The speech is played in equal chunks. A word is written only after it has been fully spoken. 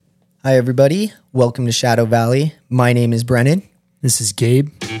Hi, everybody. Welcome to Shadow Valley. My name is Brennan. This is Gabe.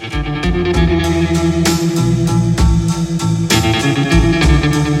 All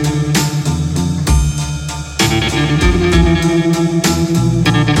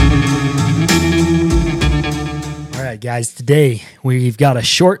right, guys, today we've got a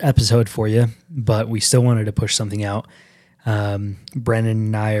short episode for you, but we still wanted to push something out. Brennan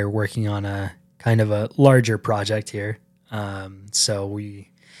and I are working on a kind of a larger project here. So we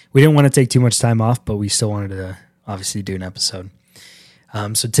didn't want to take too much time off, but we still wanted to obviously do an episode.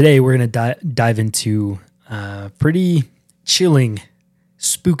 So today we're going to dive into a pretty chilling,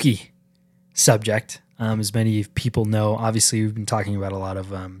 spooky subject. As many people know, obviously we've been talking about a lot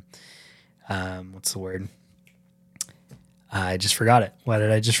of, what's the word? I just forgot it. Why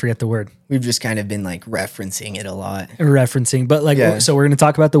did I just forget the word? We've just kind of been like referencing it a lot. So we're going to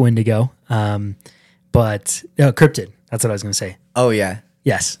talk about the Wendigo, but cryptid. That's what I was going to say. Oh, yeah.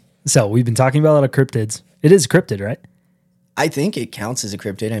 Yes. So we've been talking about a lot of cryptids. It is a cryptid, right? I think it counts as a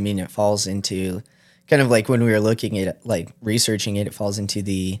cryptid. I mean, it falls into kind of like when we were looking at like researching it, it falls into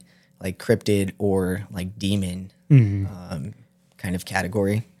the like cryptid or like demon kind of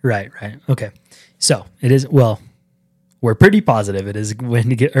category. Right. Okay. So it is, well, we're pretty positive it is a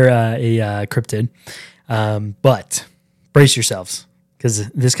cryptid. But brace yourselves because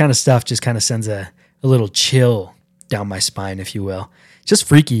this kind of stuff just kind of sends a little chill down my spine, if you will. Just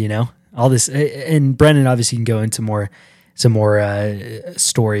freaky, you know, all this. And Brennan obviously can go into some more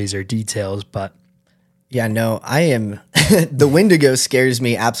stories or details, but yeah, no, I am. The Wendigo scares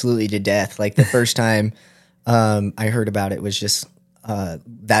me absolutely to death. Like the first time I heard about it was just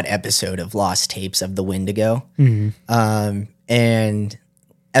that episode of Lost Tapes of the Wendigo. Mm-hmm. And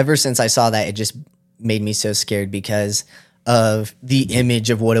ever since I saw that, it just made me so scared because of the image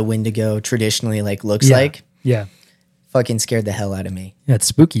of what a Wendigo traditionally like looks like. Yeah. Fucking scared the hell out of me. Yeah, it's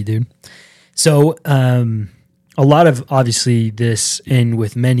spooky, dude. So a lot of obviously this, and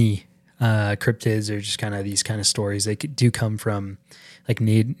with many cryptids or just kind of these kind of stories, they do come from like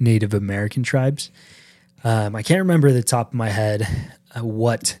Native American tribes. I can't remember the top of my head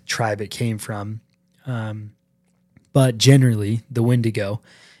what tribe it came from, but generally the Wendigo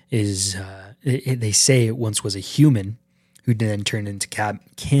is, they say it once was a human who then turned into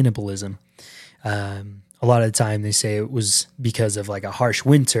cannibalism. A lot of the time they say it was because of like a harsh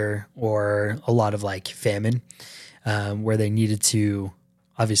winter or a lot of like famine, where they needed to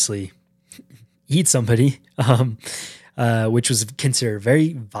obviously eat somebody, which was considered a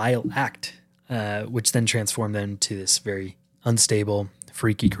very vile act, which then transformed them into this very unstable,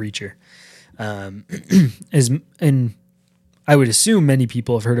 freaky creature. And I would assume many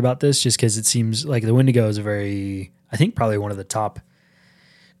people have heard about this just because it seems like the Wendigo is I think probably one of the top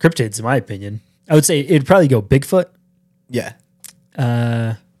cryptids in my opinion. I would say it'd probably go Bigfoot. Yeah.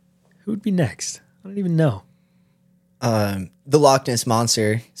 Who would be next? I don't even know. The Loch Ness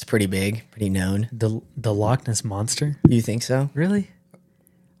Monster is pretty big, pretty known. The Loch Ness Monster? You think so? Really?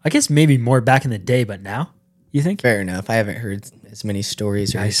 I guess maybe more back in the day, but now? You think? Fair enough. I haven't heard as many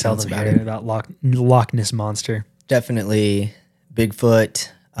stories or I seldom about it. About Loch Ness Monster. Definitely Bigfoot.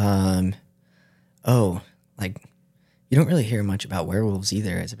 You don't really hear much about werewolves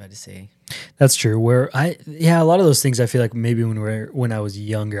either, I was about to say. That's true. A lot of those things I feel like maybe when I was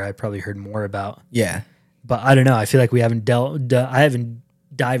younger, I probably heard more about. Yeah. But I don't know. I feel like we haven't I haven't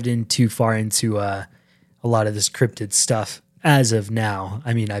dived in too far into a lot of this cryptid stuff as of now.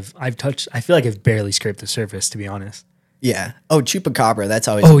 I mean, I've touched. I feel like I've barely scraped the surface, to be honest. Yeah. Oh, Chupacabra. That's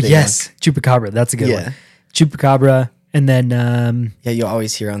always. Oh, a big yes, one. Chupacabra. That's a good one. Chupacabra, and then you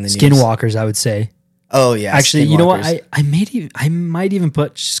always hear on the news. Skinwalkers, I would say. Oh yeah. Actually, you know what? I might even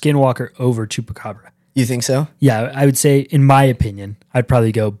put Skinwalker over Chupacabra. You think so? Yeah, I would say, in my opinion, I'd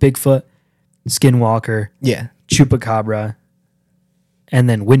probably go Bigfoot, Skinwalker, Chupacabra, and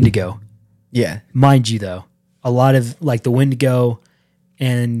then Wendigo. Yeah. Mind you, though, a lot of like the Wendigo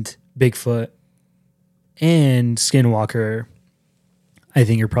and Bigfoot and Skinwalker, I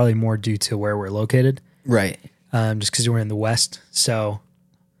think are probably more due to where we're located. Right. Just because we're in the West. So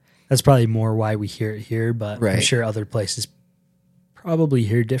that's probably more why we hear it here, but I'm sure other places probably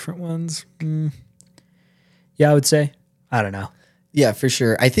hear different ones. Yeah, I would say. I don't know. Yeah, for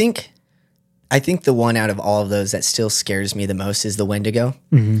sure. I think the one out of all of those that still scares me the most is the Wendigo.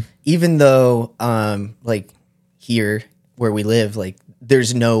 Mm-hmm. Even though, like here where we live, like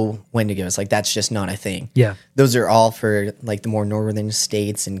there's no Wendigos. Like that's just not a thing. Yeah, those are all for like the more northern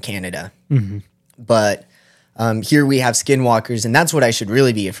states and Canada. Mm-hmm. But here we have skinwalkers, and that's what I should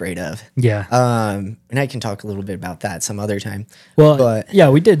really be afraid of. Yeah. And I can talk a little bit about that some other time. Well, but yeah,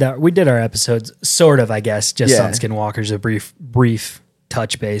 we did that. We did our episodes, sort of, I guess, just on skinwalkers, a brief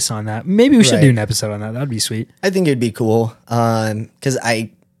touch base on that. Maybe we should Right. do an episode on that. That'd be sweet. I think it'd be cool. Because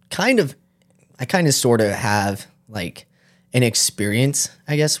I kind of sort of have like an experience,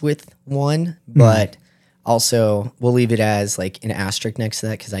 I guess, with one, but also we'll leave it as like an asterisk next to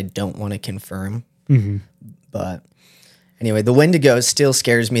that because I don't want to confirm. But anyway, the Wendigo still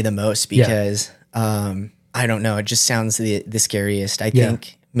scares me the most because I don't know. It just sounds the scariest. I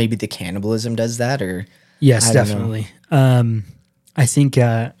think maybe the cannibalism does that, or Yes, I don't know. definitely. I think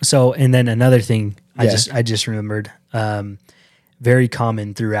so. And then another thing I just remembered, very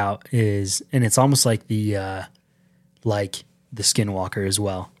common throughout is, and it's almost like the skinwalker as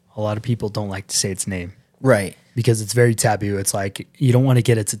well. A lot of people don't like to say its name Right. because it's very taboo. It's like you don't want to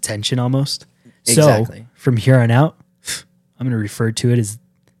get its attention almost. Exactly. So from here on out, I'm going to refer to it as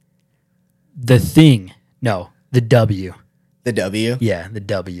the thing. No, the W. The W. Yeah, the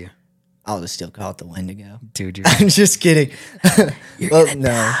W. I'll just still call it the Wendigo. Dude, I'm just kidding. Well, no.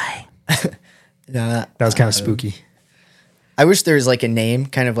 die. No, That was kind of spooky. I wish there was like a name,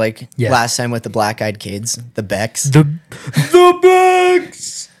 kind of like Yeah. last time with the Black Eyed Kids, the Becks. The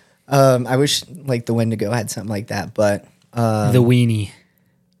Becks. I wish like the Wendigo had something like that, but The weenie.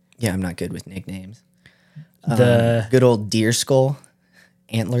 yeah, I'm not good with nicknames. The Good old deer skull,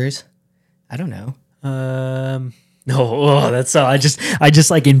 antlers. I don't know. no, that's so. I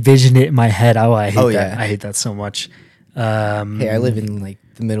just like envisioned it in my head. Oh, I hate that. yeah. I hate that so much. Hey, I live in like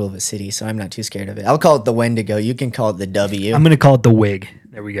the middle of a city, so I'm not too scared of it. I'll call it the Wendigo. You can call it the W. I'm gonna call it the wig.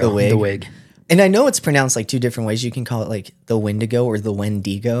 There we go. The wig? The wig. And I know it's pronounced like two different ways. You can call it like the Wendigo or the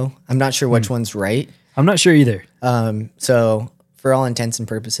Wendigo. I'm not sure which one's right. I'm not sure either. So for all intents and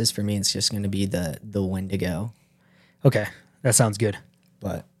purposes, for me, it's just going to be the Wendigo. Okay, that sounds good.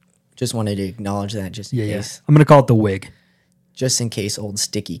 But just wanted to acknowledge that just in Yeah, yeah. case. I'm gonna call it the wig. Just in case old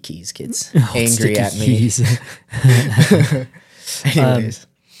Sticky Keys gets Oh, angry sticky at me. keys. Anyways.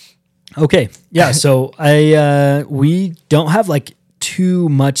 Okay. Yeah. So we don't have like too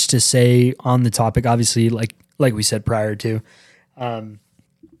much to say on the topic. Obviously, like we said prior to,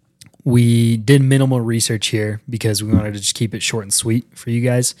 we did minimal research here because we wanted to just keep it short and sweet for you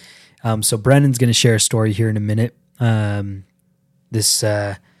guys. So Brendan's going to share a story here in a minute. This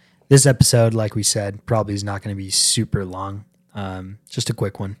episode, like we said, probably is not going to be super long. Just a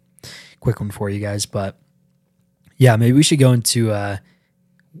quick one for you guys. But yeah, maybe we should go into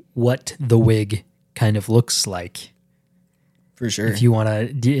what the wig kind of looks like. For sure. If you want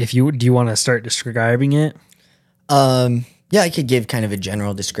to, do you want to start describing it? Yeah, I could give kind of a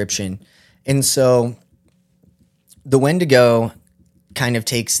general description. And so the Wendigo kind of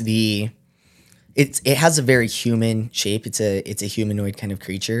takes it has a very human shape. It's a humanoid kind of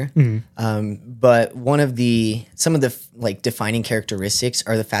creature. But some of the like defining characteristics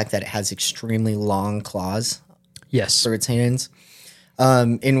are the fact that it has extremely long claws Yes. for its hands,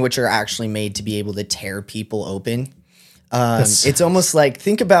 in which are actually made to be able to tear people open. It's almost like,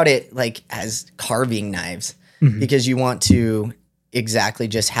 think about it like as carving knives, because you want to exactly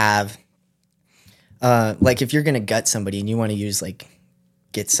just have, like if you're going to gut somebody and you want to use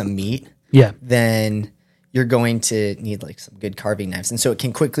get some meat, Yeah. then you're going to need like some good carving knives. And so it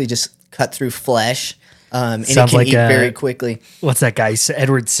can quickly just cut through flesh, and it Sounds can like eat very quickly. What's that guy?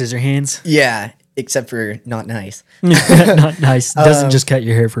 Edward Scissorhands? Yeah, except for not nice. Not nice. Doesn't just cut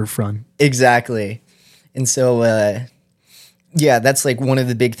your hair for fun. Exactly. And so, yeah, that's like one of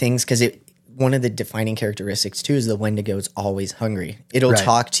the big things, because one of the defining characteristics too is the Wendigo is always hungry. It'll Right.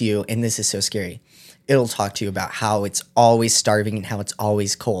 talk to you, and this is so scary. It'll talk to you about how it's always starving and how it's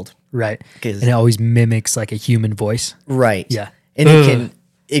always cold. Right. 'Cause- And it always mimics like a human voice. Right. Yeah. And it can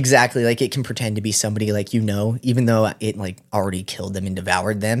exactly like it can pretend to be somebody like even though it like already killed them and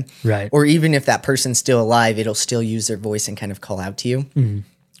devoured them. Right. Or even if that person's still alive, it'll still use their voice and kind of call out to you.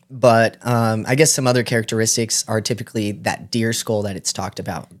 But I guess some other characteristics are typically that deer skull that it's talked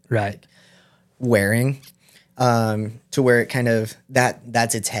about Right. wearing, to where it kind of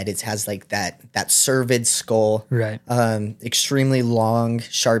that's its head. It has like that cervid skull, Right. extremely long,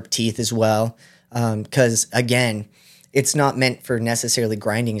 sharp teeth as well. Because again, it's not meant for necessarily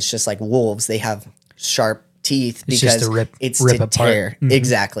grinding. It's just like wolves; they have sharp teeth It's because just to rip it's apart. to tear.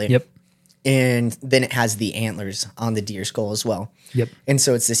 Exactly. Yep. And then it has the antlers on the deer skull as well. Yep. And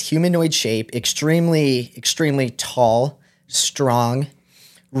so it's this humanoid shape, extremely, extremely tall, strong,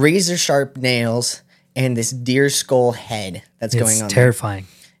 razor sharp nails, and this deer skull head that's going It's on. terrifying.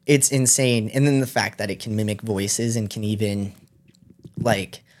 It's insane. And then the fact that it can mimic voices and can even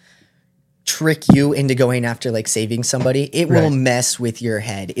like trick you into going after like saving somebody. It will Right. mess with your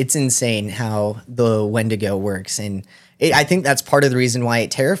head. It's insane how the Wendigo works. And I think that's part of the reason why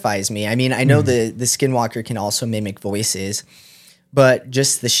it terrifies me. I mean, I know the Skinwalker can also mimic voices, but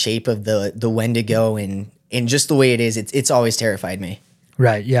just the shape of the Wendigo and just the way it is, it's always terrified me.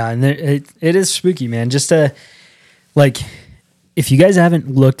 Right. Yeah. And it is spooky, man. Just to, like, if you guys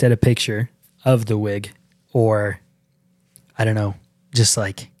haven't looked at a picture of the wig, or I don't know, just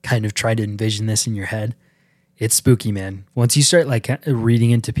like kind of try to envision this in your head, it's spooky, man. Once you start like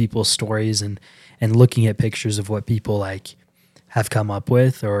reading into people's stories and looking at pictures of what people like have come up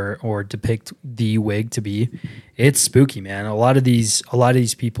with or depict the wig to be, it's spooky, man. A lot of these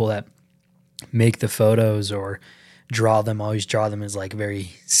people that make the photos or always draw them as like very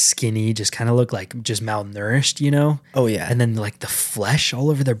skinny, just kind of look like just malnourished, you know? Oh yeah. And then like the flesh all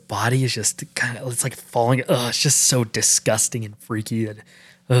over their body is just kind of, it's like falling. Oh, it's just so disgusting and freaky. It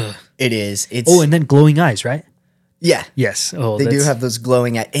is. And then glowing eyes, right? Yeah. Yes. Oh, they do have those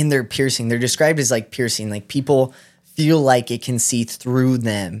glowing eyes, and they're piercing. They're described as like piercing. Like people feel like it can see through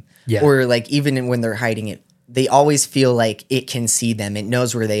them. Yeah. Or like even when they're hiding it, they always feel like it can see them. It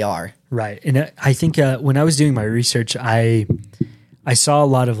knows where they are. Right. And I think when I was doing my research, I saw a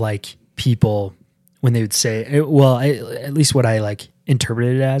lot of like people when they would say, at least what I like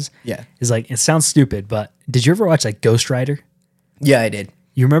interpreted it as, is like, it sounds stupid, but did you ever watch like Ghost Rider? Yeah, I did.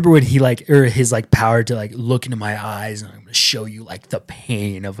 You remember when he like, or his like power to like look into my eyes and I'm going to show you like the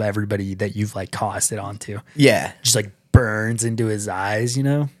pain of everybody that you've like caused it onto. Yeah. Just like burns into his eyes, you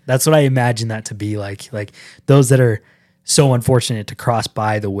know? That's what I imagine that to be like those that are so unfortunate to cross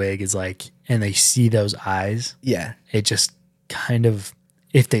by the wig is like, and they see those eyes. Yeah. It just kind of,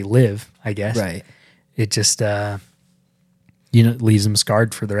 if they live, I guess. Right. It just, leaves them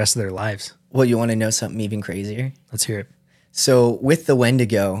scarred for the rest of their lives. Well, you want to know something even crazier? Let's hear it. So with the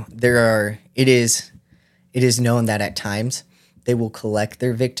Wendigo, it is known that at times they will collect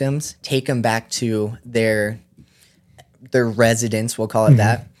their victims, take them back to their residence, we'll call it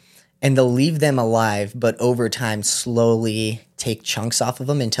that, and they'll leave them alive, but over time slowly take chunks off of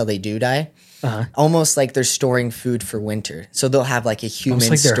them until they do die. Almost like they're storing food for winter. So they'll have like a human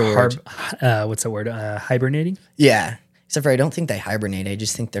like storage. What's the word? Hibernating? Yeah. Except for I don't think they hibernate. I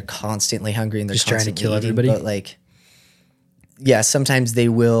just think they're constantly hungry and they're just constantly trying to kill eating, everybody. But like, yeah, sometimes they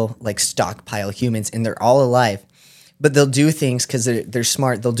will like stockpile humans and they're all alive. But they'll do things because they're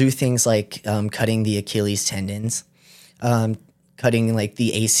smart. They'll do things like cutting the Achilles tendons, cutting like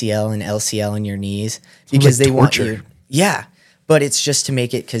the ACL and LCL in your knees because like they want torture. you. Yeah, but it's just to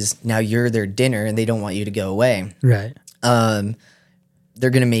make it because now you're their dinner and they don't want you to go away. Right. They're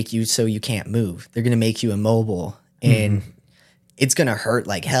going to make you so you can't move. They're going to make you immobile and it's going to hurt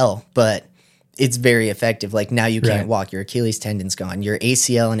like hell, but it's very effective. Like now you can't walk. Your Achilles tendon's gone. Your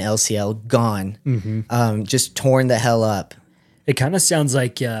ACL and LCL gone. Just torn the hell up. It kind of sounds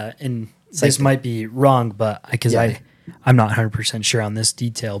like, and this might be wrong, but because I'm not 100% sure on this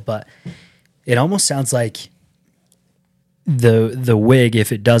detail, but it almost sounds like the wig,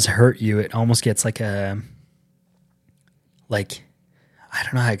 if it does hurt you, it almost gets like I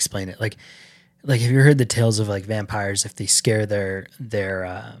don't know how to explain it. Like have you heard the tales of like vampires if they scare their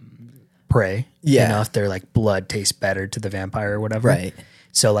prey? Yeah. You know, if their like blood tastes better to the vampire or whatever. Right.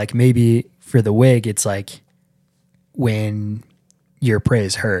 So like maybe for the wig, it's like when your prey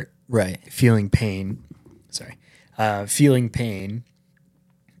is hurt, Right. feeling pain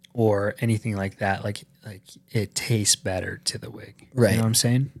or anything like that, like it tastes better to the wig. Right. You know what I'm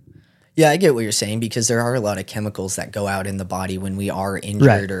saying? Yeah, I get what you're saying because there are a lot of chemicals that go out in the body when we are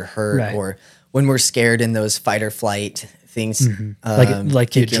injured or hurt or when we're scared in those fight or flight things. Like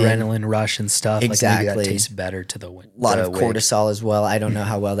the adrenaline rush and stuff. Exactly. Like maybe that tastes better to the wig. A lot of cortisol as well. I don't know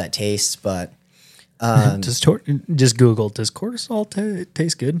how well that tastes, but just Google, does cortisol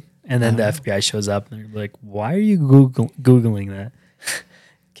taste good? And then the FBI shows up and they're like, why are you Googling that?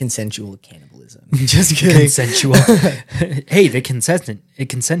 consensual cannibalism. Just kidding. Consensual. Hey, it consented.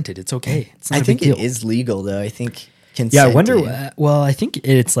 It's okay. It's not I a big think deal. it is legal though. I think consent. Yeah, I wonder. Well, I think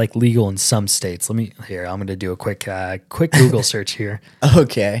it's like legal in some states. I'm going to do a quick Google search here.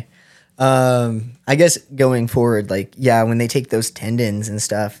 Okay. I guess going forward, like, yeah, when they take those tendons and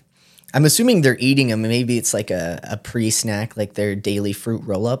stuff, I'm assuming they're eating them. Maybe it's like a pre-snack, like their daily fruit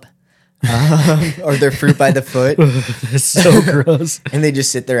roll-up. Or their fruit by the foot. That's so gross. And they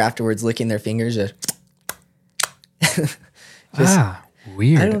just sit there afterwards licking their fingers.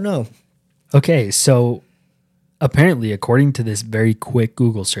 Weird. I don't know. Okay, so apparently, according to this very quick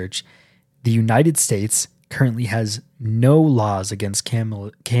Google search, the United States currently has no laws against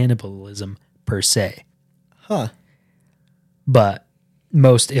cannibalism per se. Huh. But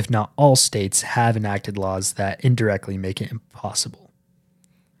most, if not all, states have enacted laws that indirectly make it impossible.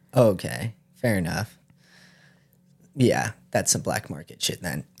 Okay, fair enough. Yeah, that's some black market shit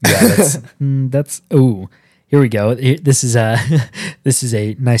then. Yeah, Here we go. This is a this is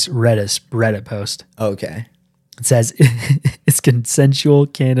a nice Reddit post. Okay. It says, "Is consensual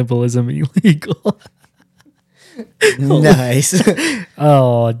cannibalism illegal?" Nice.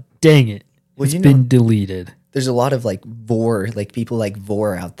 Oh, dang it! Well, It's been deleted. There's a lot of like vor, like people like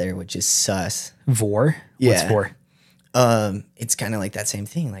vor out there, which is sus. Vor? What's Yeah. vor? It's kind of like that same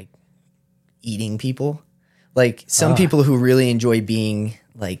thing, like eating people. Like some people who really enjoy being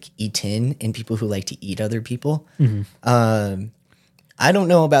like eaten, and people who like to eat other people. I don't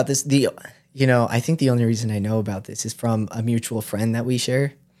know about this. I think the only reason I know about this is from a mutual friend that we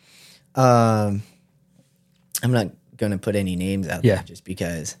share. I'm not going to put any names out there just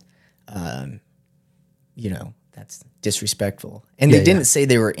because, that's disrespectful. And they didn't say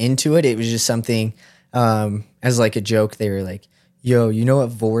they were into it. It was just something as like a joke. They were like, yo, you know what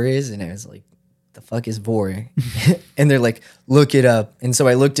vor is? And I was like, the fuck is vor? And they're like, look it up. And so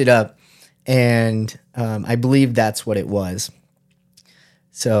I looked it up, and I believe that's what it was.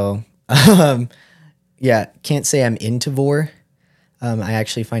 So, can't say I'm into vor. I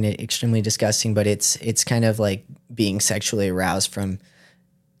actually find it extremely disgusting, but it's kind of like being sexually aroused from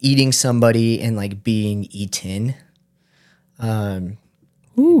eating somebody and like being eaten.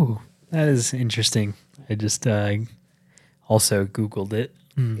 Ooh, that is interesting. I just also Googled it.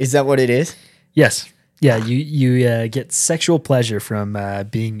 Is that what it is? Yes. Yeah, you get sexual pleasure from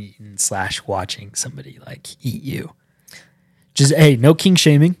being eaten / watching somebody like eat you. Just, hey, no king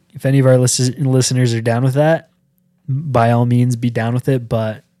shaming. If any of our listeners are down with that, by all means be down with it.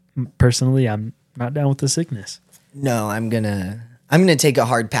 But personally, I'm not down with the sickness. No, I'm gonna take a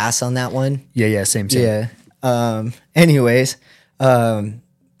hard pass on that one. Yeah, same. Yeah. Anyways,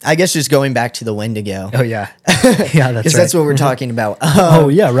 I guess just going back to the Wendigo. Oh yeah, yeah, that's right. That's what we're talking about. Oh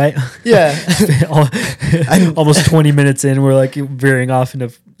yeah, right. Yeah. Almost 20 minutes in, we're like veering off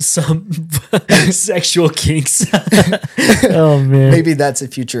into some sexual kinks. Oh man, Maybe that's a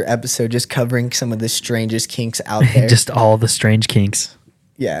future episode, just covering some of the strangest kinks out there. Just all the strange kinks.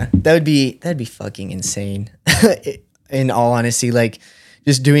 Yeah, that'd be fucking insane. In all honesty, like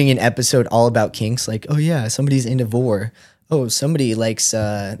just doing an episode all about kinks. Like, oh yeah, somebody's into vor. Oh, somebody likes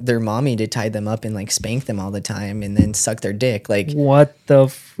their mommy to tie them up and like spank them all the time and then suck their dick. Like, what the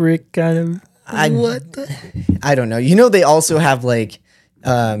frick kind of? I don't know. They also have like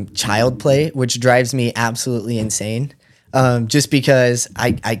child play, which drives me absolutely insane. Just because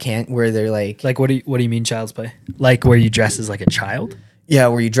I can't. Where they're like what do you mean child's play? Like where you dress as like a child? Yeah,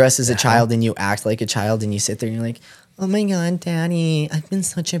 where you dress as a child and you act like a child and you sit there and you're like, oh my God, Daddy, I've been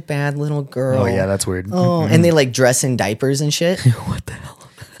such a bad little girl. Oh yeah, that's weird. Oh, and they like dress in diapers and shit. What the hell?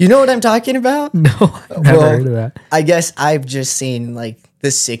 You know what I'm talking about? No, I've never heard of that. I guess I've just seen like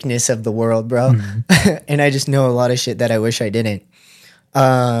the sickness of the world, bro. And I just know a lot of shit that I wish I didn't.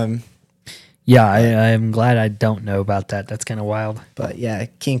 Yeah, I am glad I don't know about that. That's kind of wild. But yeah,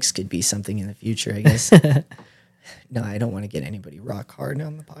 kinks could be something in the future, I guess. No, I don't want to get anybody rock hard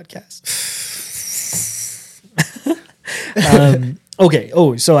on the podcast. Okay.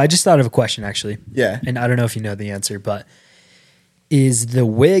 Oh, so I just thought of a question actually. Yeah. And I don't know if you know the answer, but is the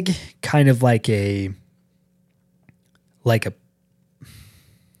wig kind of like a I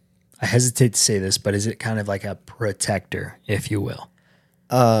hesitate to say this, but is it kind of like a protector, if you will,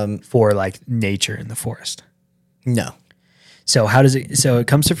 for like nature in the forest? No. So how does it? So it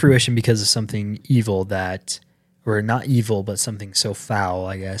comes to fruition because of something evil or not evil, but something so foul,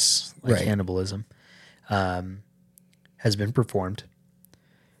 I guess, like cannibalism, has been performed.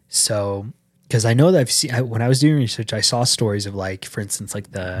 So, because I know that I've seen when I was doing research, I saw stories of like, for instance, like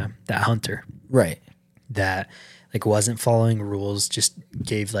that hunter, right, that like wasn't following rules, just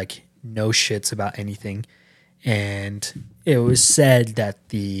gave like no shits about anything, and it was said that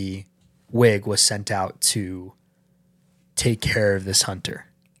the wig was sent out to take care of this hunter.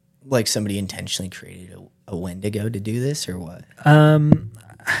 Like somebody intentionally created a Wendigo to do this, or what?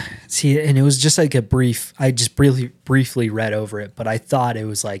 See, and it was just like I just briefly read over it, but I thought it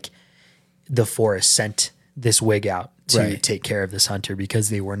was like the forest sent this wig out to take care of this hunter because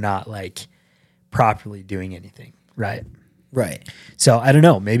they were not like properly doing anything. Right. Right. So I don't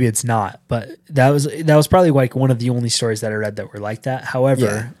know, maybe it's not, but that was probably like one of the only stories that I read that were like that.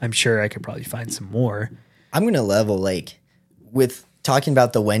 However, I'm sure I could probably find some more. I'm going to level like with talking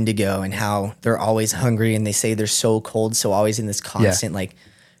about the Wendigo and how they're always hungry and they say they're so cold, so always in this constant like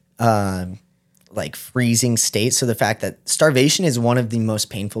freezing state. So the fact that starvation is one of the most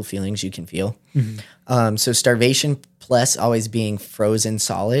painful feelings you can feel. Mm-hmm. So starvation plus always being frozen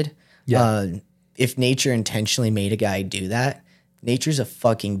solid. Yeah. If nature intentionally made a guy do that, nature's a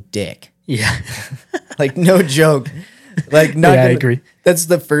fucking dick. Yeah. Like no joke. Like, I agree. That's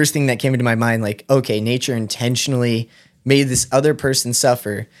the first thing that came into my mind. Like, okay, nature intentionally made this other person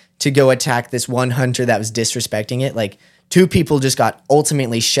suffer to go attack this one hunter that was disrespecting it. Like, two people just got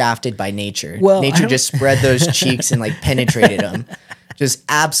ultimately shafted by nature. Well, nature just spread those cheeks and like penetrated them. Just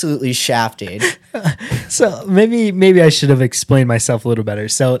absolutely shafted. So maybe I should have explained myself a little better.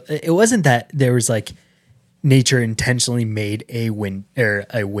 So it wasn't that there was like nature intentionally made a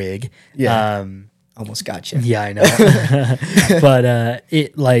wig. Yeah. Almost got you. Yeah, I know. But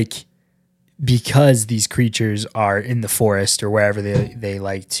it like, because these creatures are in the forest or wherever they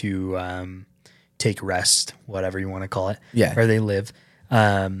like to take rest, whatever you want to call it, where they live,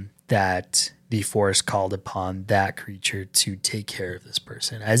 that the forest called upon that creature to take care of this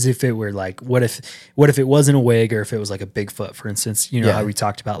person, as if it were like, what if it wasn't a wig, or if it was like a Bigfoot, for instance, how we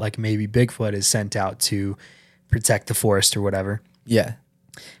talked about, like maybe Bigfoot is sent out to protect the forest or whatever. Yeah.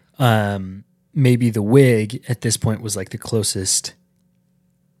 Maybe the wig at this point was like the closest.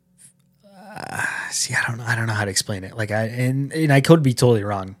 I don't know how to explain it. Like and I could be totally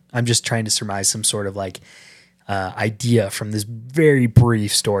wrong. I'm just trying to surmise some sort of like idea from this very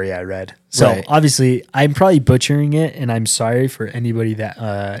brief story I read. So obviously I'm probably butchering it, and I'm sorry for anybody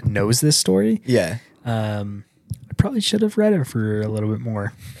that knows this story. Yeah. I probably should have read it for a little bit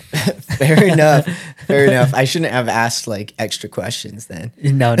more. Fair enough. Fair enough. I shouldn't have asked like extra questions then.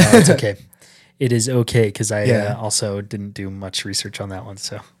 No, it's okay. It is okay, because I also didn't do much research on that one.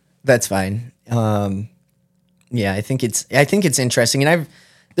 So that's fine. Yeah, I think it's interesting, and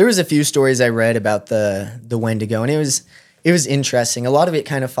there was a few stories I read about the Wendigo, and it was interesting. A lot of it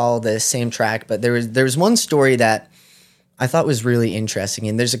kind of followed the same track, but there was one story that I thought was really interesting,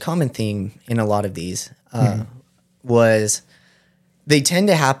 and there's a common theme in a lot of these. Was they tend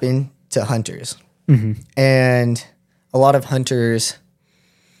to happen to hunters, and a lot of hunters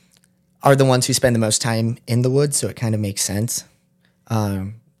are the ones who spend the most time in the woods, so it kind of makes sense.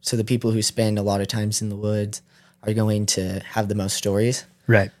 So the people who spend a lot of times in the woods are going to have the most stories.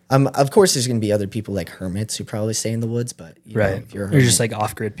 Right. Of course, there's going to be other people like hermits who probably stay in the woods, but you know, if you're a hermit, or just like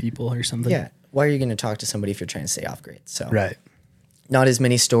off-grid people or something. Yeah. Why are you going to talk to somebody if you're trying to stay off-grid? So not as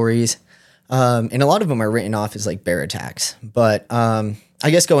many stories. And a lot of them are written off as like bear attacks. But I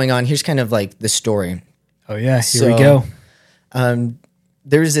guess going on, here's kind of like the story. Oh, yeah. Here we go.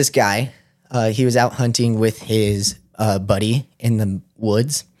 There was this guy. He was out hunting with his buddy in the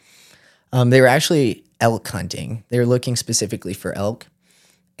woods. They were actually elk hunting. They were looking specifically for elk.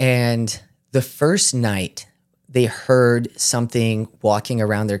 And the first night, they heard something walking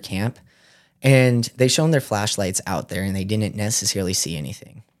around their camp. And they shone their flashlights out there, and they didn't necessarily see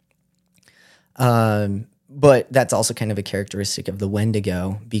anything. But that's also kind of a characteristic of the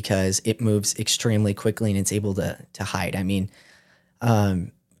Wendigo, because it moves extremely quickly and it's able to hide. I mean,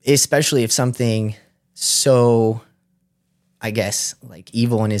 especially if something so, I guess, like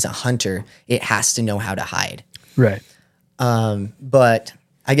evil and is a hunter, it has to know how to hide. Right. But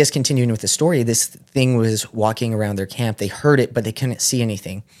I guess continuing with the story, this thing was walking around their camp. They heard it, but they couldn't see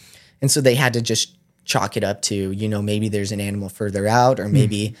anything. And so they had to just chalk it up to, maybe there's an animal further out, or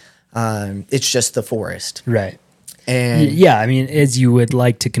maybe it's just the forest. Right. And yeah, I mean, as you would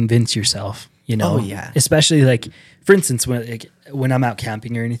like to convince yourself, Oh, yeah. Especially like, for instance, when I'm out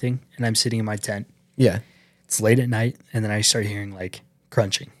camping or anything and I'm sitting in my tent. Yeah. It's late at night, and then I start hearing like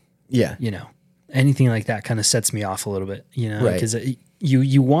crunching. Yeah. Anything like that kind of sets me off a little bit, Right. because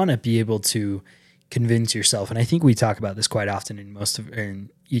you want to be able to convince yourself. And I think we talk about this quite often in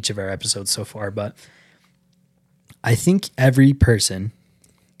each of our episodes so far, but I think every person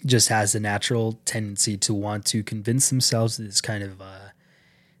just has a natural tendency to want to convince themselves that this kind of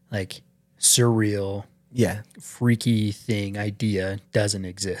like surreal, freaky idea doesn't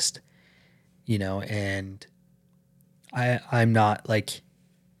exist, and I'm not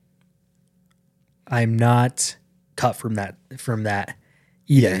cut from that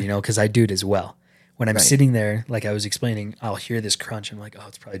either, because I do it as well. When I'm sitting there, like I was explaining, I'll hear this crunch. I'm like, oh,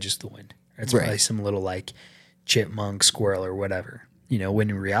 it's probably just the wind. Or it's probably some little like chipmunk, squirrel, or whatever. When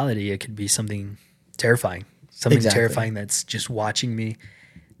in reality, it could be something terrifying. Something terrifying that's just watching me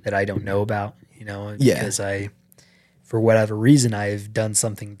that I don't know about, because for whatever reason, I've done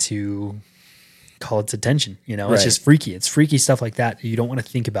something to call its attention. It's just freaky. It's freaky stuff like that you don't want to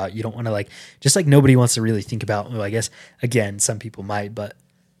think about. You don't want to just like nobody wants to really think about. Well, I guess, again, some people might, but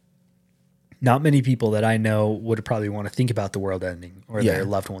not many people that I know would probably want to think about the world ending or their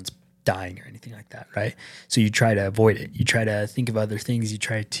loved ones dying or anything like that, right? So you try to avoid it. You try to think of other things. You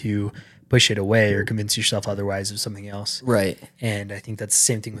try to push it away or convince yourself otherwise of something else. Right. And I think that's the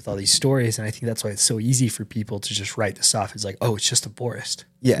same thing with all these stories. And I think that's why it's so easy for people to just write this off as like, oh, it's just a forest.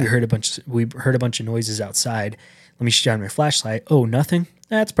 Yeah. We heard a bunch of noises outside. Let me shine my flashlight. Oh, nothing?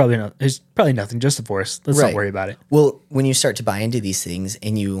 That's probably not. There's probably nothing. Just a forest. Let's Right. not worry about it. Well, when you start to buy into these things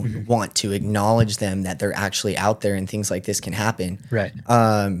and you want to acknowledge them, that they're actually out there and things like this can happen, Right.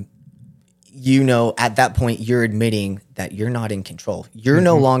 you know, at that point, you're admitting that you're not in control. You're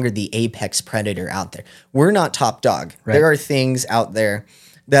no longer the apex predator out there. We're not top dog. Right. There are things out there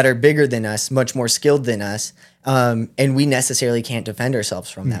that are bigger than us, much more skilled than us, and we necessarily can't defend ourselves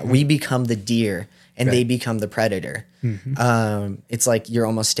from that. We become the deer, and they become the predator. It's like you're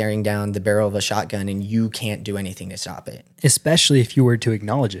almost staring down the barrel of a shotgun, and you can't do anything to stop it. Especially if you were to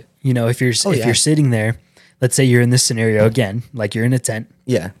acknowledge it. You know, if you're yeah. you're sitting there, let's say you're in this scenario again, like you're in a tent.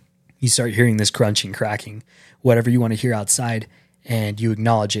 Yeah. You start hearing this crunching, cracking, whatever you want to hear outside, and you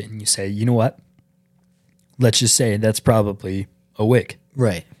acknowledge it and you say, you know what? Let's just say that's probably a wig.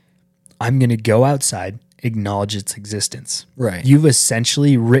 Right. I'm going to go outside, acknowledge its existence. Right. You've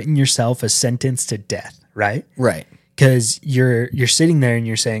essentially written yourself a sentence to death, right? Right. Because you're sitting there and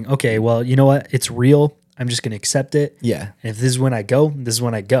you're saying, okay, well, you know what? It's real. I'm just going to accept it. Yeah. And if this is when I go, this is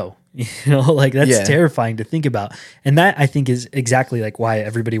when I go. You know, like that's Yeah. terrifying to think about. And that I think is exactly like why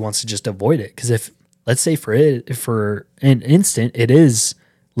everybody wants to just avoid it. Because if, let's say for an instant, it is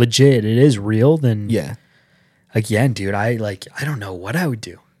legit, it is real, then Yeah. again, dude, I don't know what I would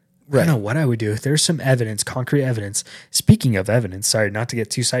do. I Right. don't know what I would do if there's some evidence, concrete evidence. Speaking of evidence, sorry, not to get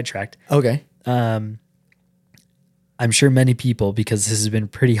too sidetracked. Okay. I'm sure many people, because this has been a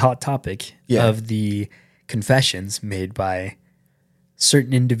pretty hot topic Yeah. of the confessions made by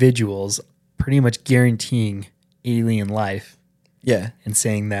certain individuals, pretty much guaranteeing alien life Yeah. and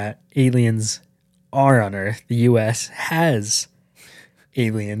saying that aliens are on Earth. The U.S. has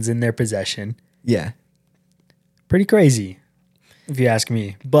aliens in their possession. Yeah. Pretty crazy, if you ask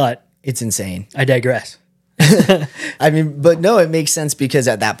me. But It's insane. I digress. I mean, but no, it makes sense because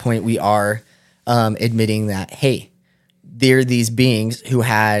at that point we are admitting that, hey, they're these beings who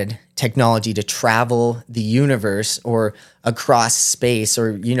had technology to travel the universe or across space,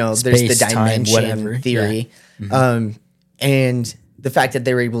 or, you know, there's the Space, time, dimension whatever. theory. And the fact that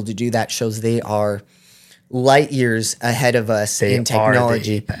they were able to do that shows they are light years ahead of us They in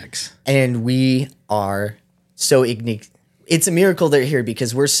technology. are the apex. And we are so it's a miracle they're here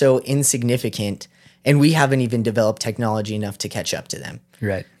because we're so insignificant and we haven't even developed technology enough to catch up to them.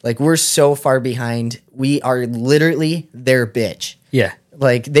 Right. Like, we're so far behind. We are literally their bitch. Yeah.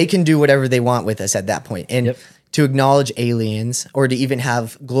 Like, they can do whatever they want with us at that point. And Yep. to acknowledge aliens, or to even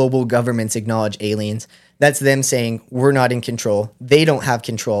have global governments acknowledge aliens, that's them saying we're not in control. They don't have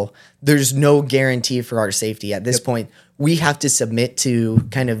control. There's no guarantee for our safety at this point. We have to submit to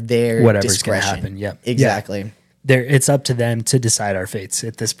kind of their Whatever's going to discretion. happen. Yep. Exactly. It's up to them to decide our fates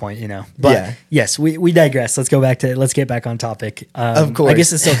at this point, you know. But Yeah. yes, we digress. Let's get back on topic. Of course. I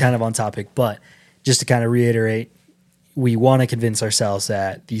guess it's still kind of on topic, but just to kind of reiterate, we want to convince ourselves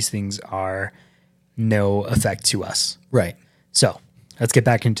that these things are no effect to us. Right. So let's get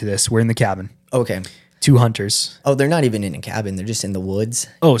back into this. We're in the cabin. Okay. Two hunters. Oh, they're not even in a cabin. They're just in the woods.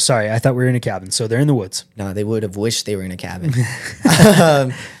 Oh, sorry. I thought we were in a cabin. So they're in the woods. No, they would have wished they were in a cabin.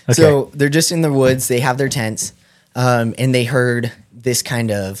 So they're just in the woods. They have their tents, and they heard this kind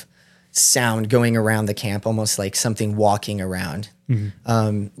of sound going around the camp, almost like something walking around.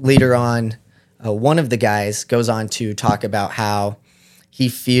 Later on, one of the guys goes on to talk about how he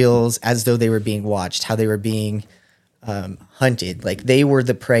feels as though they were being watched, how they were being hunted. Like, they were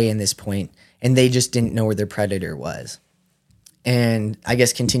the prey in this point, and they just didn't know where their predator was. And I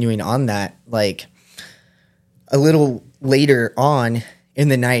guess continuing on that, like, a little later on in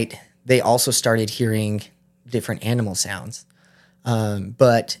the night, they also started hearing different animal sounds.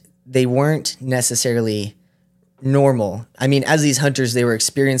 But they weren't necessarily normal. I mean, as these hunters, they were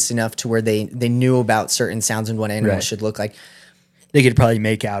experienced enough to where they knew about certain sounds and what animals Right. should look like. They could probably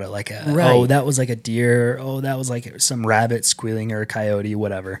make out it like Right. oh, that was like a deer. Oh, that was like some rabbit squealing or a coyote,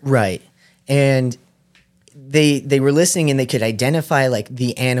 whatever. Right. And they were listening and they could identify like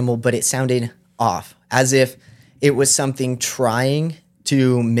the animal, but it sounded off, as if it was something trying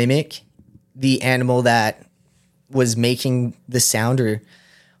to mimic the animal that was making the sound,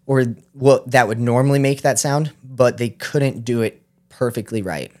 or what that would normally make that sound, but they couldn't do it perfectly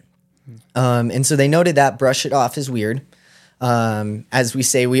right. And so they noted that, brush it off as weird, as we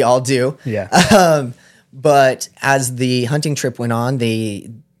say we all do. Yeah. But as the hunting trip went on, they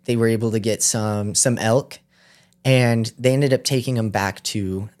were able to get some elk, and they ended up taking them back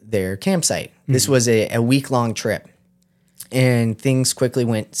to their campsite. This was a week-long trip, and things quickly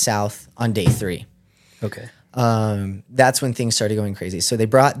went south on day 3. Okay. That's when things started going crazy. So they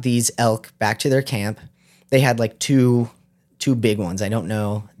brought these elk back to their camp. They had like two two big ones. I don't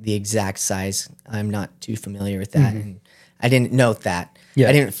know the exact size. I'm not too familiar with that. And I didn't note that. Yeah.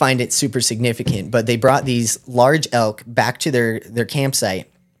 I didn't find it super significant, but they brought these large elk back to their campsite,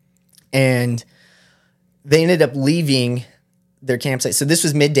 and they ended up leaving their campsite. So this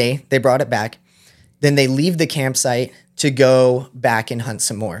was midday. They brought it back. Then they leave the campsite to go back and hunt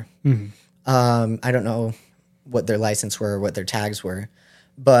some more. I don't know what their license were or what their tags were,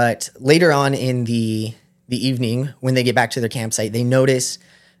 but later on in the evening, when they get back to their campsite, they notice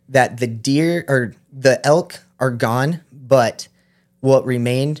that the deer or the elk are gone, but what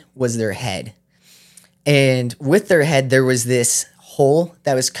remained was their head. And with their head, there was this hole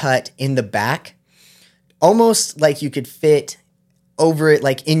that was cut in the back, almost like you could fit over it,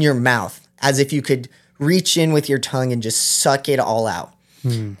 like in your mouth, as if you could reach in with your tongue and just suck it all out.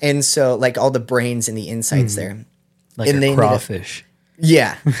 And so, like, all the brains and the insides there. Like and a crawfish.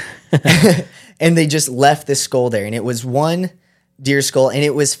 Yeah. And they just left the skull there. And it was one deer skull, and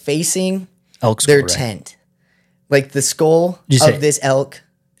it was facing Elk skull, their right? tent. Like, the skull of this elk.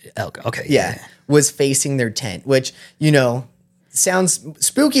 Elk, okay. Yeah. Was facing their tent, which, you know, sounds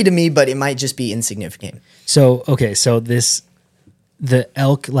spooky to me, but it might just be insignificant. So, okay, so the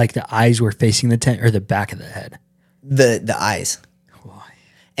elk, like the eyes were facing the tent or the back of the head? The eyes. Why?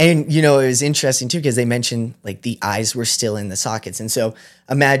 And, you know, it was interesting too, because they mentioned like the eyes were still in the sockets. And so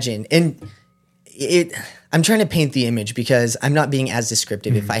imagine, and I'm trying to paint the image because I'm not being as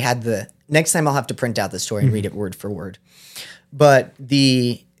descriptive. If I had next time I'll have to print out the story and read it word for word. But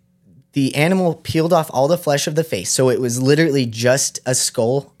the animal peeled off all the flesh of the face. So it was literally just a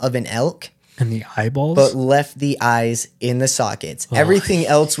skull of an elk. And the eyeballs? But left the eyes in the sockets. Oh. Everything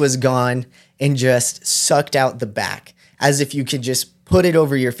else was gone and just sucked out the back, as if you could just put it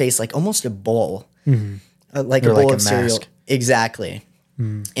over your face like almost a bowl. Like a bowl of cereal. Exactly.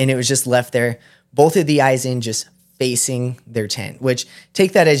 And it was just left there. Both of the eyes in, just facing their tent, which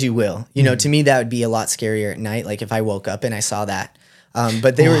take that as you will. You know, to me, that would be a lot scarier at night. Like if I woke up and I saw that.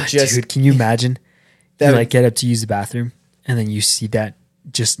 But they were just... Dude, can you imagine? You like get up to use the bathroom and then you see that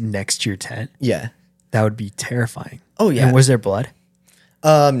just next to your tent. Yeah. That would be terrifying. Oh, yeah. And was there blood?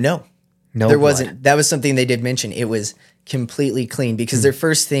 No. No, there blood. wasn't. That was something they did mention. It was completely clean because their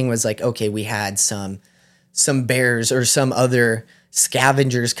first thing was like, okay, we had some bears or some other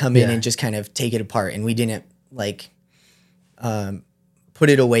scavengers come in and just kind of take it apart, and we didn't like put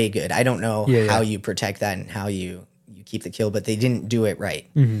it away good. I don't know how you protect that and how you keep the kill, but they didn't do it right.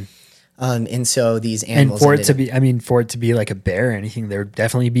 And so these animals, and for it to be like a bear or anything, there would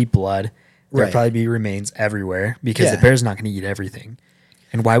definitely be blood. There'd probably be remains everywhere because the bear's not going to eat everything.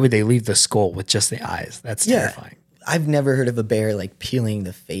 And why would they leave the skull with just the eyes? That's terrifying. I've never heard of a bear like peeling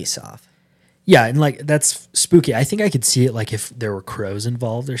the face off. Yeah, and like that's spooky. I think I could see it like if there were crows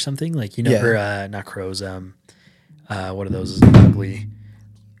involved or something. Like, you know, or not crows. What are those ugly?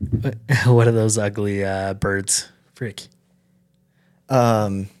 What are those ugly birds? Frick.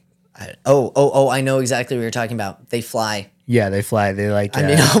 I know exactly what you're talking about. They fly. Yeah, they fly. They like. I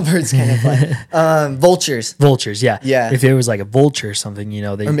mean, all birds kind of fly. Vultures. Vultures. Yeah. Yeah. If it was like a vulture or something, you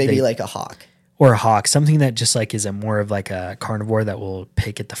know, or maybe like a hawk. Or a hawk, something that just like is a more of like a carnivore that will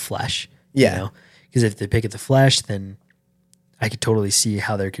pick at the flesh. Yeah. You know? Because if they pick at the flesh, then I could totally see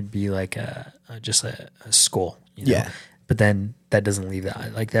how there could be like just a skull. You know? Yeah. But then that doesn't leave the eye.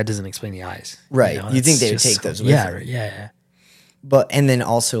 Like that doesn't explain the eyes. Right. You know? You think they would take those with them. Right. Yeah. But, and then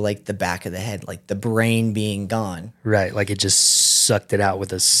also like the back of the head, like the brain being gone. Right. Like it just sucked it out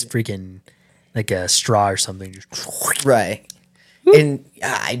with a freaking, like a straw or something. Right. And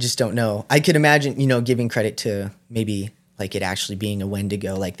I just don't know. I could imagine, you know, giving credit to maybe like it actually being a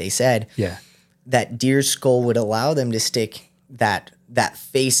Wendigo, like they said. Yeah. That deer skull would allow them to stick that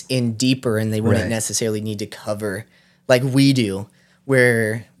face in deeper, and they wouldn't necessarily need to cover like we do,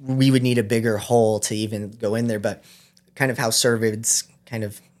 where we would need a bigger hole to even go in there. But kind of how cervids kind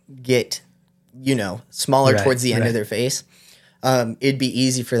of get, you know, smaller towards the end of their face. It'd be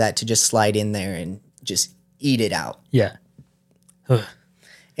easy for that to just slide in there and just eat it out. Yeah.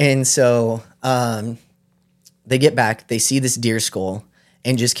 And so they get back, they see this deer skull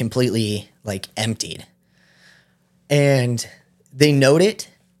and just completely like emptied. And they note it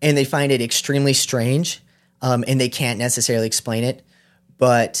and they find it extremely strange, and they can't necessarily explain it,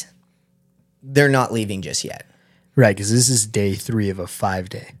 but they're not leaving just yet. Right, because this is day 3 of a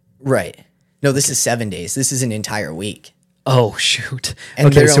 5-day. Right. No, this is 7 days. This is an entire week. Oh, shoot. And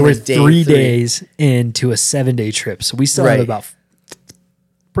okay, so we're 3 3 days into a 7-day trip. So we still have about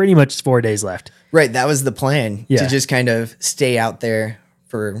pretty much 4 days left. Right. That was the plan, to just kind of stay out there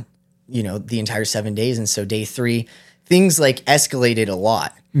for, you know, the entire 7 days. And so day 3, things like escalated a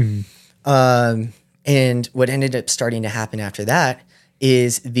lot. And what ended up starting to happen after that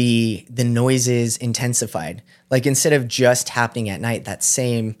is the noises intensified. Like instead of just happening at night, that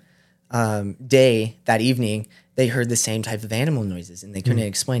same day, that evening, they heard the same type of animal noises and they couldn't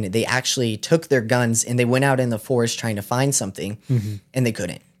explain it. They actually took their guns and they went out in the forest trying to find something and they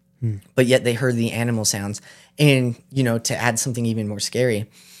couldn't. But yet they heard the animal sounds. And, you know, to add something even more scary,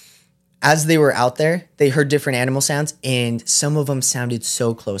 as they were out there, they heard different animal sounds and some of them sounded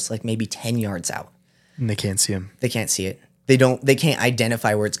so close, like maybe 10 yards out. And they can't see them. They can't see it. They can't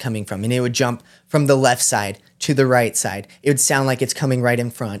identify where it's coming from. And it would jump from the left side to the right side. It would sound like it's coming right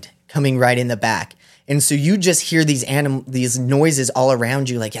in front, coming right in the back. And so you just hear these noises all around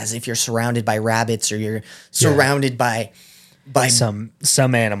you, like as if you're surrounded by rabbits or you're surrounded by some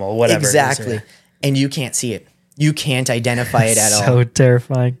animal, whatever. Exactly. It is, and you can't see it. You can't identify it at all. So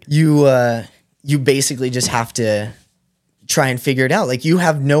terrifying. You basically just have to try and figure it out. Like you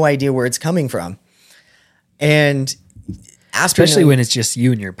have no idea where it's coming from. And especially when it's just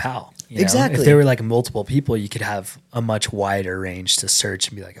you and your pal. You know? Exactly. If there were like multiple people, you could have a much wider range to search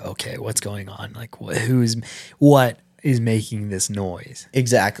and be like, okay, what's going on? Like what is making this noise?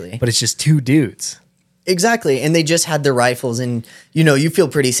 Exactly. But it's just two dudes. Exactly. And they just had their rifles and, you know, you feel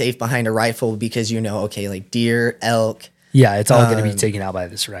pretty safe behind a rifle because you know, okay, like deer, elk. Yeah, it's all going to be taken out by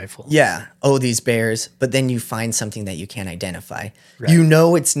this rifle. Yeah. Oh, these bears. But then you find something that you can't identify. Right. You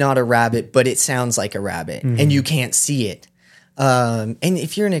know it's not a rabbit, but it sounds like a rabbit and you can't see it. And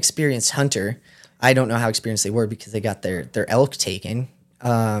if you're an experienced hunter, I don't know how experienced they were because they got their elk taken.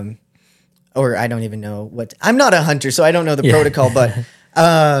 Or I don't even know I'm not a hunter, so I don't know the protocol, but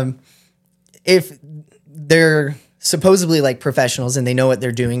if they're supposedly like professionals and they know what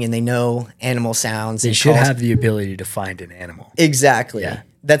they're doing and they know animal sounds. They should have the ability to find an animal. Exactly. Yeah.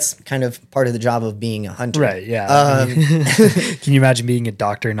 That's kind of part of the job of being a hunter. Right, yeah. Can you imagine being a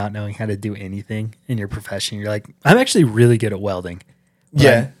doctor not knowing how to do anything in your profession? You're like, I'm actually really good at welding.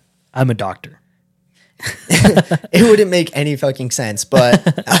 Yeah. I'm a doctor. It wouldn't make any fucking sense. But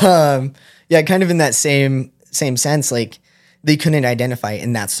yeah, kind of in that same sense, like they couldn't identify it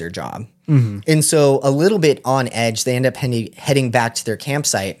and that's their job. And so a little bit on edge, they end up heading back to their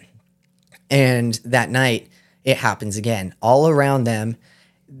campsite. And that night it happens again. All around them,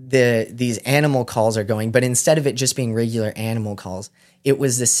 these animal calls are going, but instead of it just being regular animal calls, it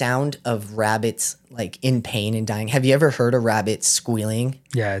was the sound of rabbits like in pain and dying. Have you ever heard a rabbit squealing?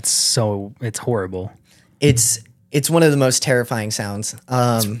 Yeah, it's horrible. It's one of the most terrifying sounds.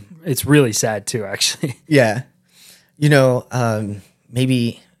 It's really sad too, actually. Yeah. You know,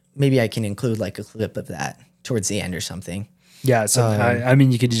 maybe I can include like a clip of that towards the end or something. Yeah, so I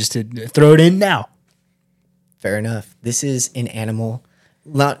mean, you could just throw it in now. Fair enough. This is an animal,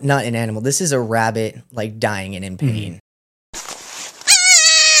 not an animal. This is a rabbit like dying and in pain.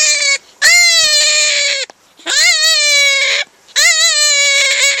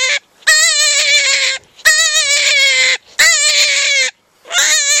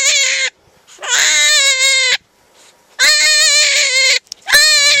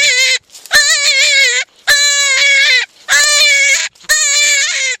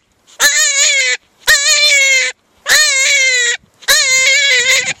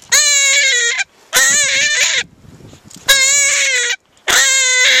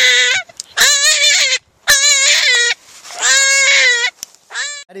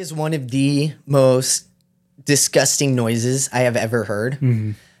 That is one of the most disgusting noises I have ever heard.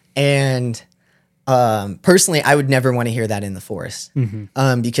 And personally, I would never want to hear that in the forest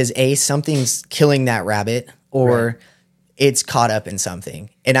because something's killing that rabbit or it's caught up in something.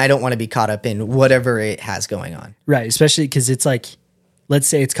 And I don't want to be caught up in whatever it has going on. Right, especially because it's like, let's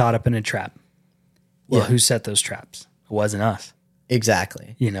say it's caught up in a trap. Well, who set those traps? It wasn't us.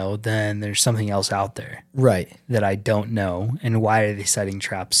 Exactly. You know, then there's something else out there. Right. That I don't know. And why are they setting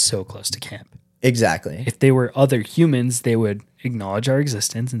traps so close to camp? Exactly. If they were other humans, they would acknowledge our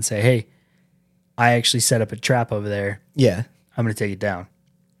existence and say, hey, I actually set up a trap over there. Yeah. I'm going to take it down.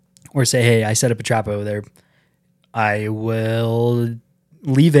 Or say, hey, I set up a trap over there. I will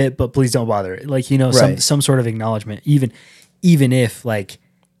leave it, but please don't bother it. Like, you know, some sort of acknowledgement, even if like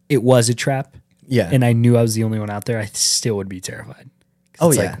it was a trap. Yeah. And I knew I was the only one out there, I still would be terrified.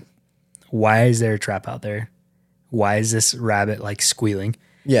 Oh, yeah. Like, why is there a trap out there? Why is this rabbit like squealing?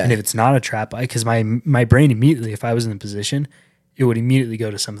 Yeah. And if it's not a trap, because my brain immediately, if I was in the position, it would immediately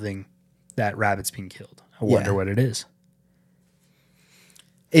go to something that rabbit's being killed. I wonder what it is.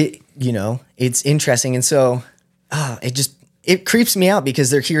 It's interesting. And so it creeps me out because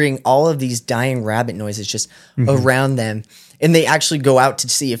they're hearing all of these dying rabbit noises just around them. And they actually go out to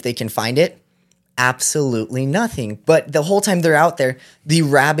see if they can find it. absolutely nothing. But the whole time they're out there, the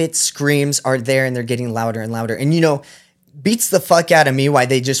rabbit screams are there and they're getting louder and louder. And, beats the fuck out of me why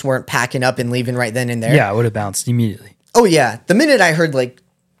they just weren't packing up and leaving right then and there. Yeah, I would have bounced immediately. Oh, yeah. The minute I heard like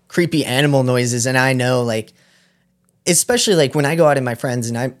creepy animal noises, and I know like, especially like when I go out with my friends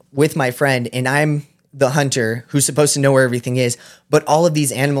and I'm with my friend and I'm the hunter who's supposed to know where everything is, but all of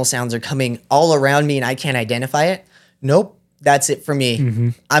these animal sounds are coming all around me and I can't identify it. Nope. That's it for me. Mm-hmm.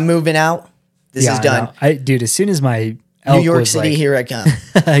 I'm moving out. This is done. No. Dude, as soon as my elk New York City, here I come.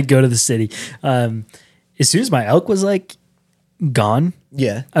 I go to the city. As soon as my elk was like gone,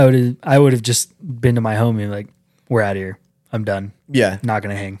 yeah, I would have just been to my home and like, we're out of here. I'm done. Yeah, not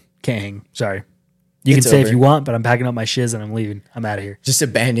gonna hang. Can't hang. Sorry. You can stay if you want, but I'm packing up my shiz and I'm leaving. I'm out of here. Just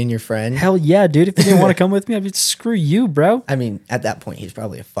abandon your friend. Hell yeah, dude. If you didn't want to come with me, I'd be screw you, bro. I mean, at that point, he's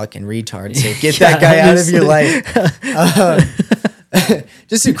probably a fucking retard. So get that guy out of your life.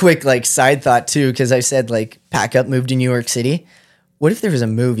 Just a quick like side thought too, because I said like pack up, move to New York City. What if there was a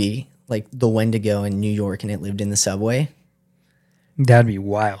movie like The Wendigo in New York and it lived in the subway? That'd be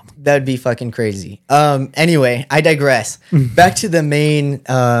wild. That'd be fucking crazy. Anyway, I digress. Back to the main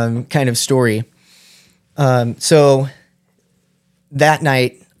kind of story. So that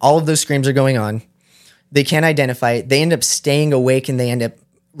night, all of those screams are going on. They can't identify it. They end up staying awake and they end up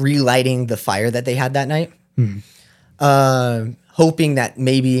relighting the fire that they had that night. Hoping that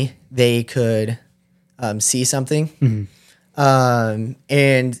maybe they could see something.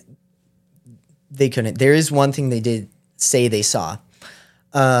 And they couldn't. There is one thing they did say they saw.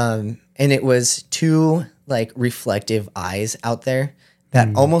 And it was two like reflective eyes out there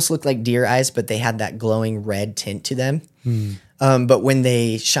that almost looked like deer eyes, but they had that glowing red tint to them. But when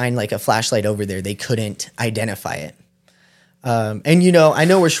they shined like a flashlight over there, they couldn't identify it. And I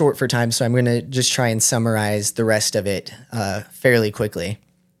know we're short for time, so I'm going to just try and summarize the rest of it fairly quickly.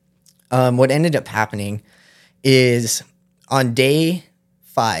 What ended up happening is on day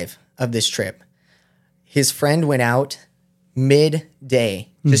 5 of this trip, his friend went out midday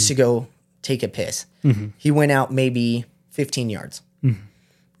just to go take a piss. He went out maybe 15 yards.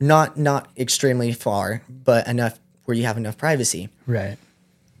 Not extremely far, but enough where you have enough privacy. Right.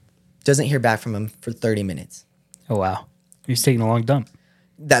 Doesn't hear back from him for 30 minutes. Oh, wow. He's taking a long dump.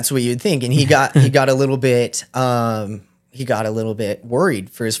 That's what you'd think. And he got a little bit worried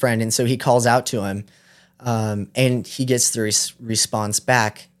for his friend. And so he calls out to him and he gets the response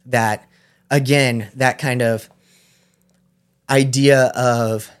back that, again, that kind of idea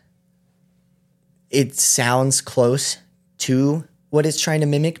of it sounds close to what it's trying to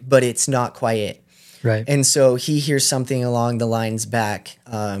mimic, but it's not quite it. Right. And so he hears something along the lines back,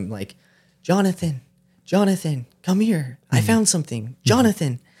 like, Jonathan, come here. I found something.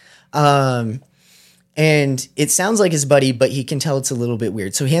 Jonathan. And it sounds like his buddy, but he can tell it's a little bit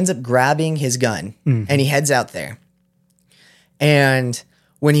weird. So he ends up grabbing his gun and he heads out there. And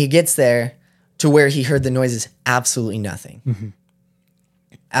when he gets there to where he heard the noises, absolutely nothing.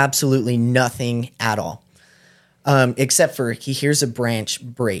 Absolutely nothing at all. Except for he hears a branch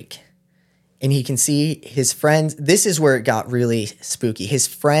break. And he can see his friend. This is where it got really spooky. His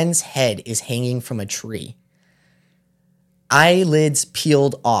friend's head is hanging from a tree. Eyelids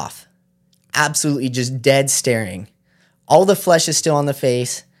peeled off. Absolutely just dead staring. All the flesh is still on the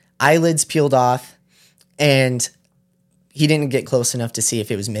face. Eyelids peeled off. And he didn't get close enough to see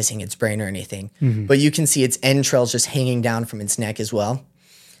if it was missing its brain or anything. But you can see its entrails just hanging down from its neck as well.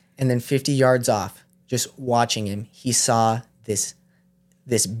 And then 50 yards off, just watching him, he saw this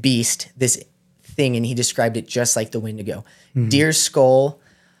beast, this thing, and he described it just like the Wendigo. Deer skull,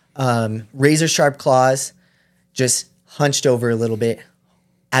 razor sharp claws, just hunched over a little bit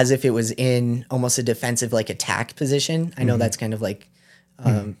as if it was in almost a defensive like attack position. I know that's kind of like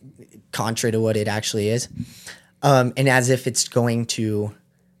contra to what it actually is. And as if it's going to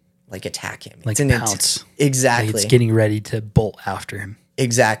like attack him. Like it's pounce. Exactly. Like it's getting ready to bolt after him.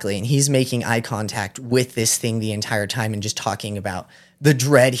 Exactly. And he's making eye contact with this thing the entire time and just talking about the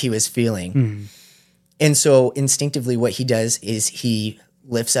dread he was feeling. And so instinctively what he does is he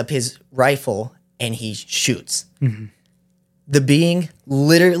lifts up his rifle and he shoots. The being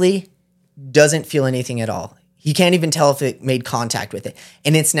literally doesn't feel anything at all. He can't even tell if it made contact with it.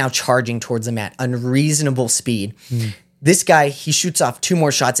 And it's now charging towards him at unreasonable speed. This guy, he shoots off 2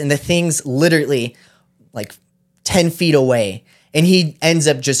 more shots and the thing's literally like 10 feet away. And he ends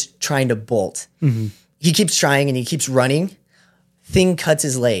up just trying to bolt. He keeps trying and he keeps running. Thing cuts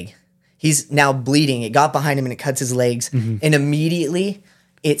his leg. He's now bleeding. It got behind him and it cuts his legs. And immediately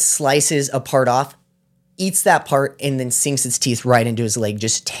it slices a part off, eats that part, and then sinks its teeth right into his leg,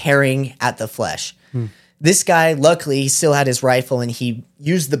 just tearing at the flesh. This guy, luckily, he still had his rifle and he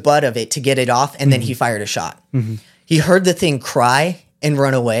used the butt of it to get it off, and then he fired a shot. He heard the thing cry and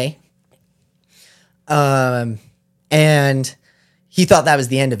run away. And he thought that was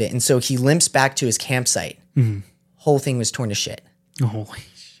the end of it. And so he limps back to his campsite. Whole thing was torn to shit. Holy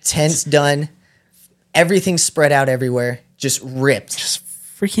shit. Tent's done. Everything spread out everywhere. Just ripped. Just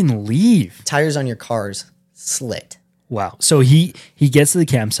freaking leave. Tires on your cars slit. Wow. So he gets to the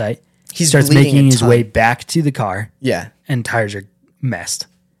campsite. He He's starts bleeding making a his ton. way back to the car, Yeah. and tires are messed.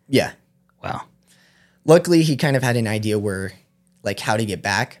 Yeah. Wow. Luckily, he kind of had an idea how to get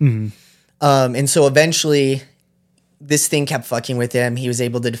back. And so eventually, this thing kept fucking with him. He was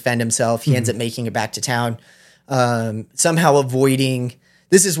able to defend himself. He ends up making it back to town, somehow avoiding.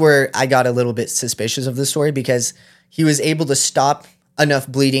 This is where I got a little bit suspicious of the story, because he was able to stop enough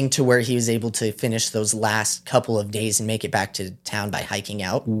bleeding to where he was able to finish those last couple of days and make it back to town by hiking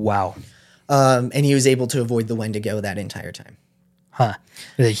out. Wow. And he was able to avoid the Wendigo that entire time. Huh.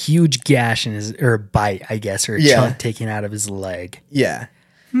 With a huge gash in his, or a bite, I guess, or a chunk taken out of his leg. Yeah.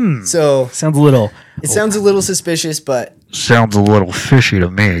 So Sounds a little. it sounds a little suspicious, but Sounds a little fishy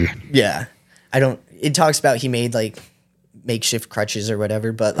to me. yeah, it talks about he made like makeshift crutches or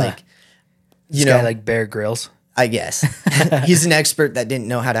whatever, but like, you know, like Bear Grylls. I guess he's an expert that didn't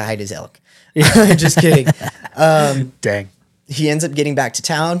know how to hide his elk. Just kidding. Dang. He ends up getting back to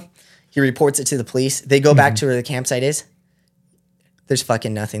town. He reports it to the police. They go back to where the campsite is. There's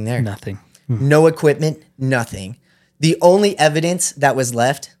fucking nothing there. Nothing. No equipment, nothing. The only evidence that was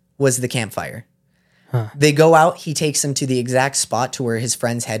left was the campfire. They go out. He takes them to the exact spot to where his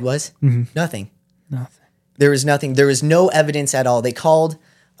friend's head was. Nothing. Nothing. There was nothing. There was no evidence at all. They called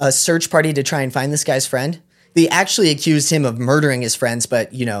a search party to try and find this guy's friend. They actually accused him of murdering his friends,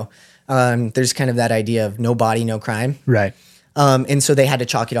 but, you know, there's kind of that idea of no body, no crime. Right. And so they had to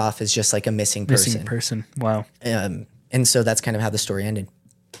chalk it off as just like a missing person. Missing person. Wow. And so that's kind of how the story ended.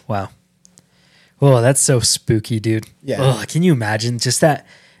 Wow. Oh, that's so spooky, dude. Yeah. Oh, can you imagine just that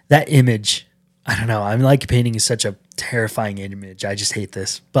image? I don't know. I'm like painting such a terrifying image. I just hate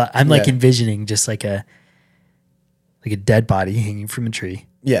this. But I'm like envisioning just like a dead body hanging from a tree.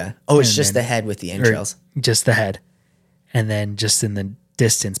 Yeah. Oh, it's just the head with the entrails. Just the head. And then just in the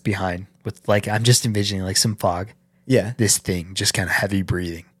distance behind with like, I'm just envisioning like some fog. Yeah. This thing just kind of heavy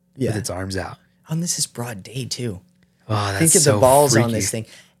breathing with its arms out. Oh, and this is broad day too. Oh, that's Think of so the balls freaky. on this thing.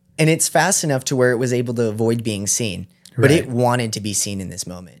 And it's fast enough to where it was able to avoid being seen. But Right. it wanted to be seen in this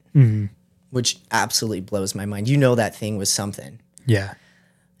moment, which absolutely blows my mind. You know that thing was something. Yeah.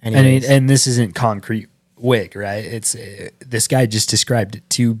 Anyways. And this isn't concrete wig, right? It's this guy just described it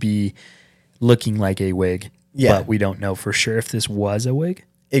to be looking like a wig. Yeah. But we don't know for sure if this was a wig.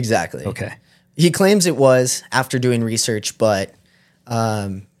 Exactly. Okay. He claims it was after doing research, but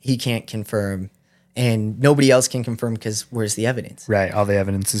he can't confirm. And nobody else can confirm because where's the evidence? Right. All the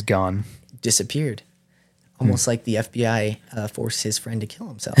evidence is gone. Disappeared. Almost like the FBI forced his friend to kill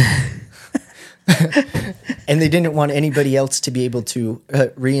himself. And they didn't want anybody else to be able to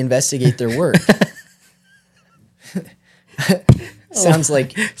reinvestigate their work. Sounds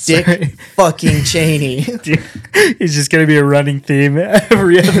like Dick fucking Cheney. It's just going to be a running theme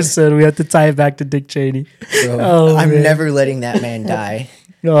every episode. We have to tie it back to Dick Cheney. So, I'm never letting that man die.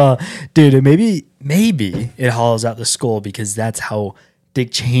 Oh, dude, and maybe it hollows out the skull because that's how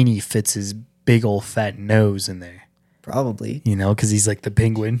Dick Cheney fits his big old fat nose in there. Probably. You know, because he's like the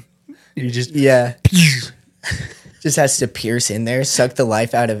penguin. You just Yeah. Just has to pierce in there, suck the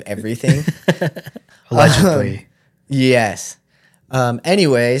life out of everything. allegedly. Yes.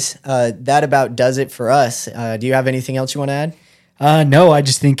 Anyways, that about does it for us. Do you have anything else you want to add? No, I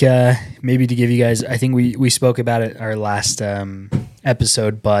just think maybe to give you guys, I think we spoke about it our last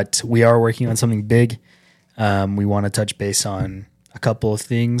episode, but we are working on something big. We want to touch base on a couple of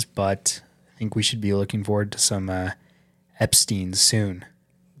things, but I think we should be looking forward to some Epsteins soon.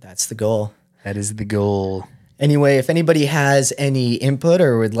 That's the goal. That is the goal. Anyway, if anybody has any input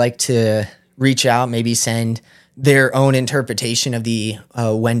or would like to reach out, maybe send their own interpretation of the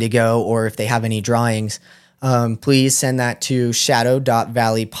Wendigo, or if they have any drawings, please send that to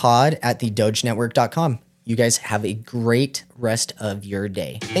shadow.valleypod@thedogenetwork.com. You guys have a great rest of your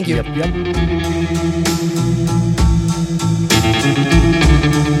day. Thank you.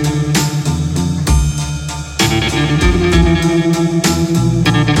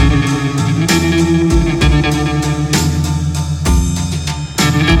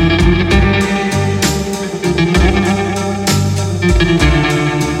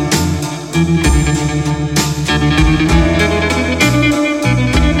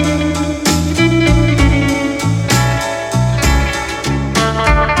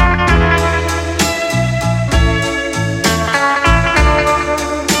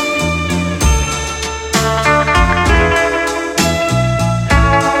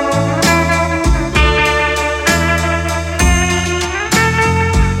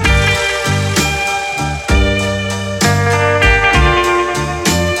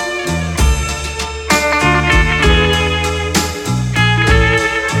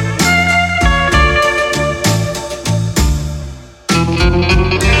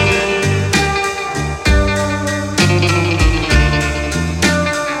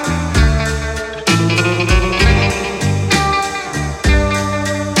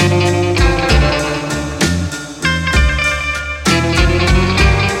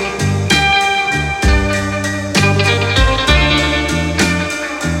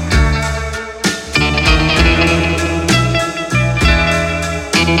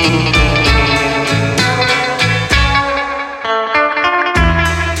 Bye.